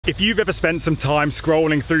If you've ever spent some time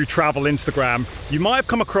scrolling through travel Instagram, you might have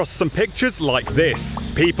come across some pictures like this.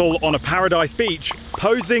 People on a paradise beach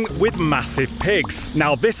posing with massive pigs.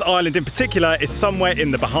 Now, this island in particular is somewhere in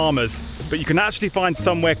the Bahamas, but you can actually find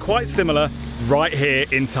somewhere quite similar right here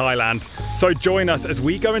in Thailand. So join us as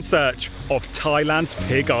we go in search of Thailand's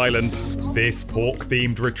Pig Island. This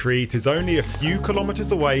pork-themed retreat is only a few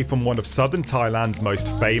kilometers away from one of southern Thailand's most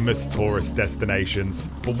famous tourist destinations.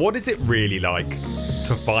 But what is it really like?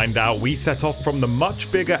 To find out, we set off from the much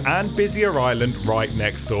bigger and busier island right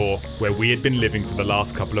next door, where we had been living for the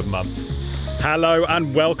last couple of months. Hello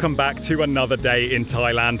and welcome back to another day in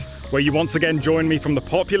Thailand, where you once again join me from the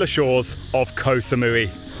popular shores of Koh Samui.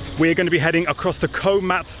 We're going to be heading across to Koh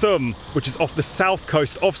Madsum, which is off the south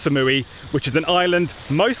coast of Samui, which is an island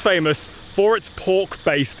most famous for its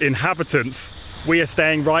pork-based inhabitants. We are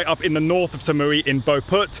staying right up in the north of Samui in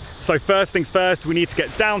Phuket, so first things first, we need to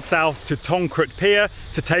get down south to Thong Krut Pier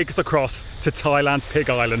to take us across to Thailand's Pig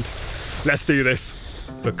Island. Let's do this.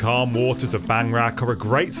 The calm waters of Bang Rak are a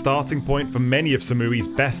great starting point for many of Samui's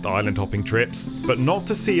best island hopping trips, but not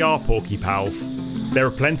to see our porky pals. There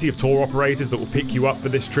are plenty of tour operators that will pick you up for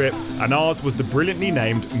this trip, and ours was the brilliantly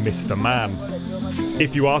named Mr. Man.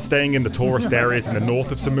 If you are staying in the tourist areas in the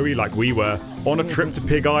north of Samui like we were, on a trip to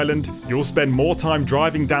Pig Island, you'll spend more time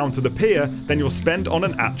driving down to the pier than you'll spend on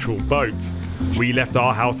an actual boat. We left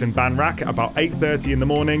our house in Bang Rak at about 8:30 in the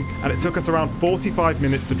morning, and it took us around 45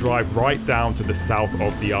 minutes to drive right down to the south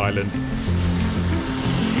of the island.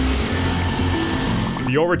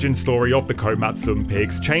 The origin story of the Koh Madsum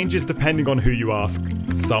pigs changes depending on who you ask.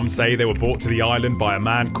 Some say they were brought to the island by a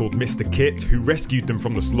man called Mr. Kit who rescued them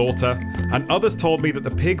from the slaughter, and others told me that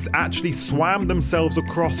the pigs actually swam themselves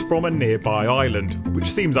across from a nearby island,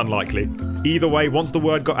 which seems unlikely. Either way, once the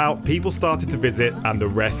word got out, people started to visit and the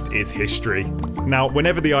rest is history. Now,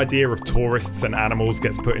 whenever the idea of tourists and animals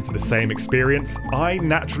gets put into the same experience, I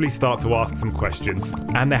naturally start to ask some questions.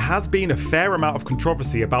 And there has been a fair amount of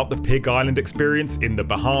controversy about the Pig Island experience in the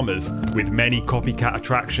Bahamas, with many copycat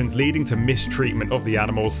attractions leading to mistreatment of the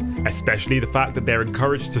animals, especially the fact that they're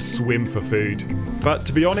encouraged to swim for food. But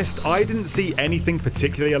to be honest, I didn't see anything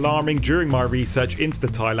particularly alarming during my research into the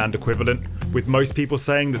Thailand equivalent, with most people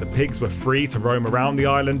saying that the pigs were free to roam around the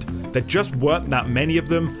island, there just weren't that many of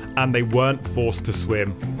them, and they weren't forced to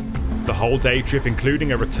swim. The whole day trip,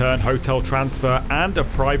 including a return hotel transfer and a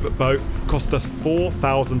private boat, cost us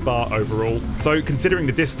 4,000 baht overall, so considering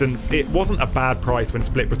the distance, it wasn't a bad price when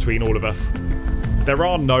split between all of us. There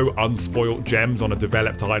are no unspoilt gems on a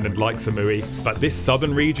developed island like Samui, but this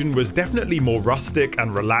southern region was definitely more rustic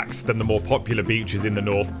and relaxed than the more popular beaches in the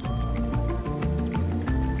north.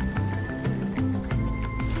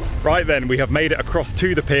 Right then, we have made it across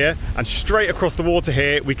to the pier, and straight across the water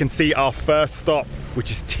here we can see our first stop,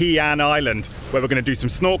 which is Tean Island, where we're going to do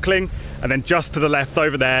some snorkelling, and then just to the left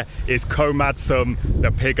over there is Koh Madsum,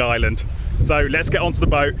 the Pig Island. So let's get onto the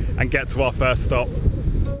boat and get to our first stop.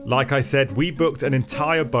 Like I said, we booked an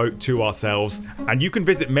entire boat to ourselves, and you can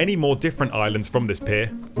visit many more different islands from this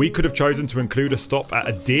pier. We could have chosen to include a stop at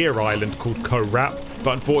a deer island called Koh Rap,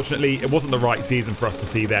 but unfortunately it wasn't the right season for us to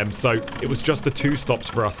see them, so it was just the 2 stops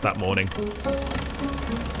for us that morning.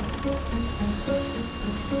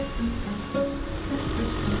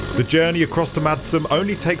 The journey across to Madsum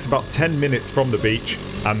only takes about 10 minutes from the beach,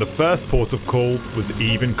 and the first port of call was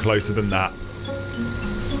even closer than that.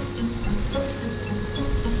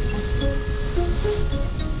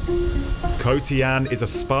 Koh Tean is a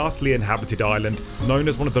sparsely inhabited island, known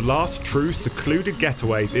as one of the last true secluded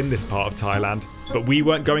getaways in this part of Thailand. But we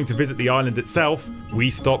weren't going to visit the island itself, we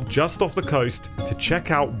stopped just off the coast to check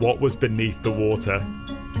out what was beneath the water.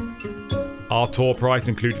 Our tour price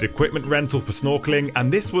included equipment rental for snorkelling,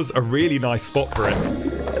 and this was a really nice spot for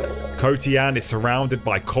it. Koh Tean is surrounded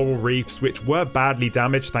by coral reefs which were badly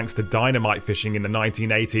damaged thanks to dynamite fishing in the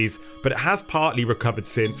 1980s, but it has partly recovered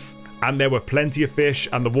since. And there were plenty of fish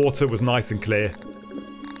and the water was nice and clear.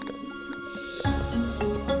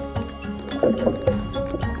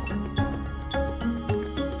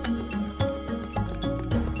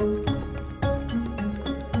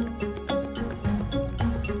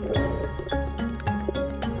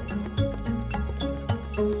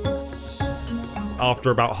 After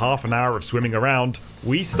about half an hour of swimming around,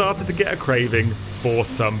 we started to get a craving for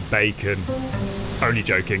some bacon. Only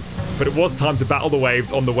joking. But it was time to battle the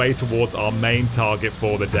waves on the way towards our main target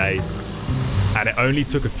for the day. And it only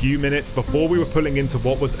took a few minutes before we were pulling into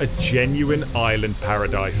what was a genuine island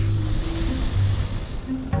paradise.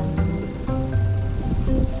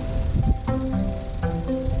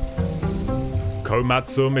 Koh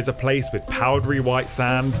Madsum is a place with powdery white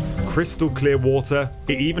sand, crystal clear water.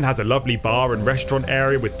 It even has a lovely bar and restaurant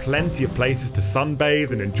area with plenty of places to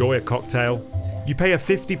sunbathe and enjoy a cocktail. You pay a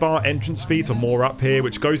 50 baht entrance fee to moor up here,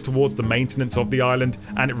 which goes towards the maintenance of the island,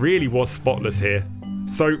 and it really was spotless here.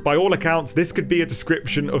 So by all accounts, this could be a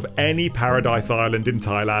description of any paradise island in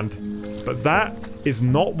Thailand. But that is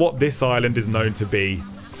not what this island is known to be.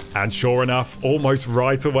 And sure enough, almost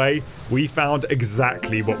right away, we found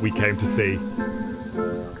exactly what we came to see.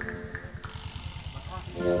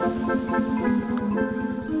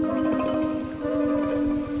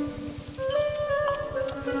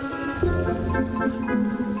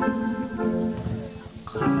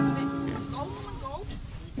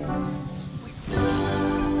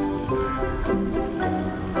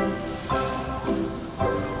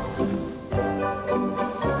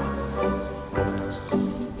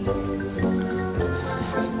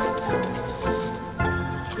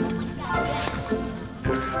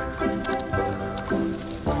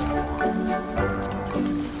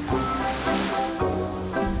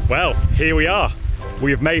 Well, here we are.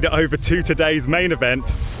 We have made it over to today's main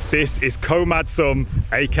event. This is Koh Madsum,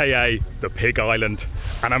 aka the Pig Island.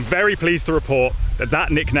 And I'm very pleased to report that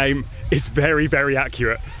that nickname is very, very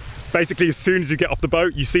accurate. Basically, as soon as you get off the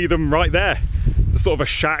boat, you see them right there. The sort of a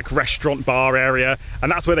shack, restaurant, bar area,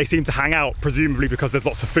 and that's where they seem to hang out, presumably because there's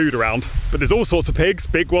lots of food around. But there's all sorts of pigs,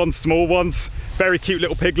 big ones, small ones, very cute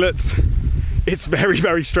little piglets. It's very,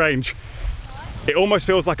 very strange. It almost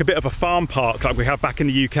feels like a bit of a farm park like we have back in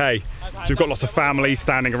the UK. So we've got lots of families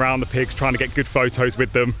standing around the pigs trying to get good photos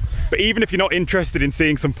with them. But even if you're not interested in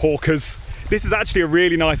seeing some porkers, this is actually a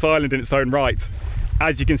really nice island in its own right.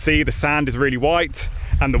 As you can see, the sand is really white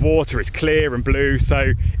and the water is clear and blue.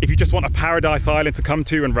 So if you just want a paradise island to come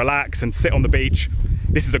to and relax and sit on the beach,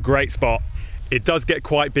 this is a great spot. It does get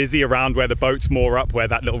quite busy around where the boats moor up, where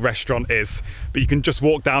that little restaurant is. But you can just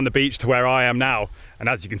walk down the beach to where I am now. And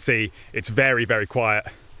as you can see, it's very, very quiet.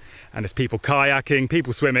 And there's people kayaking,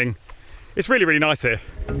 people swimming. It's really, really nice here.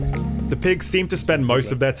 The pigs seem to spend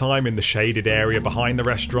most of their time in the shaded area behind the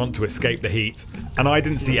restaurant to escape the heat. And I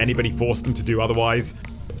didn't see anybody force them to do otherwise.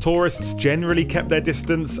 Tourists generally kept their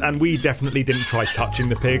distance, and we definitely didn't try touching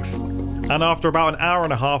the pigs. And after about an hour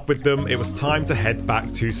and a half with them, it was time to head back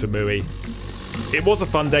to Samui. It was a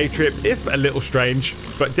fun day trip, if a little strange,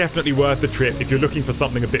 but definitely worth the trip if you're looking for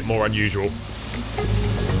something a bit more unusual.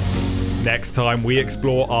 Next time, we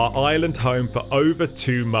explore our island home for over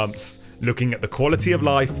 2 months, looking at the quality of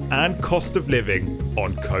life and cost of living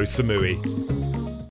on Koh Samui.